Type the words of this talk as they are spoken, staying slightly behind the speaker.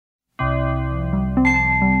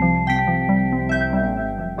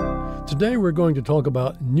Today we're going to talk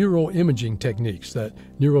about neuroimaging techniques that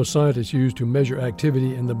neuroscientists use to measure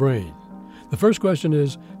activity in the brain. The first question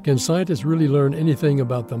is, can scientists really learn anything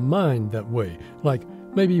about the mind that way, like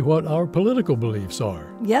maybe what our political beliefs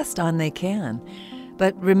are? Yes, Don, they can.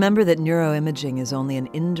 But remember that neuroimaging is only an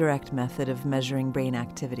indirect method of measuring brain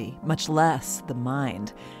activity, much less the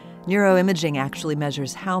mind. Neuroimaging actually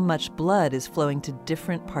measures how much blood is flowing to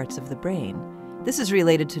different parts of the brain. This is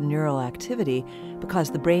related to neural activity because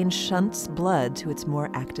the brain shunts blood to its more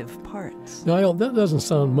active parts. Now, that doesn't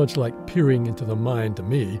sound much like peering into the mind to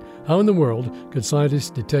me. How in the world could scientists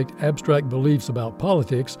detect abstract beliefs about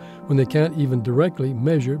politics when they can't even directly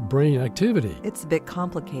measure brain activity? It's a bit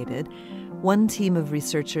complicated. One team of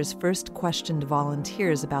researchers first questioned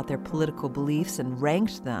volunteers about their political beliefs and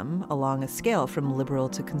ranked them along a scale from liberal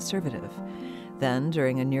to conservative. Then,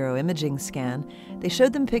 during a neuroimaging scan, they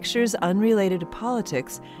showed them pictures unrelated to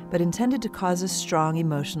politics but intended to cause a strong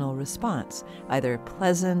emotional response, either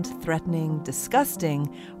pleasant, threatening,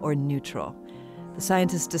 disgusting, or neutral. The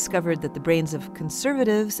scientists discovered that the brains of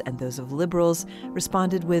conservatives and those of liberals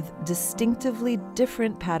responded with distinctively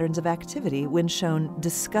different patterns of activity when shown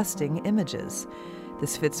disgusting images.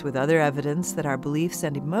 This fits with other evidence that our beliefs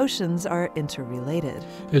and emotions are interrelated.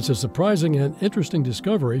 It's a surprising and interesting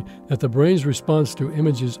discovery that the brain's response to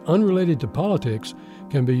images unrelated to politics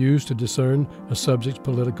can be used to discern a subject's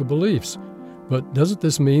political beliefs. But doesn't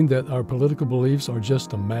this mean that our political beliefs are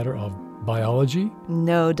just a matter of biology?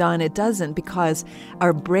 No, Don, it doesn't, because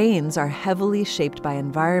our brains are heavily shaped by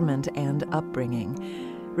environment and upbringing.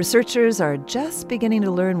 Researchers are just beginning to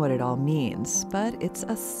learn what it all means, but it's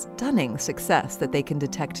a stunning success that they can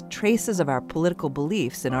detect traces of our political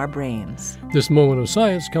beliefs in our brains. This Moment of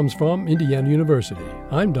Science comes from Indiana University.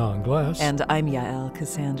 I'm Don Glass. And I'm Yael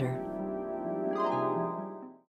Ksander.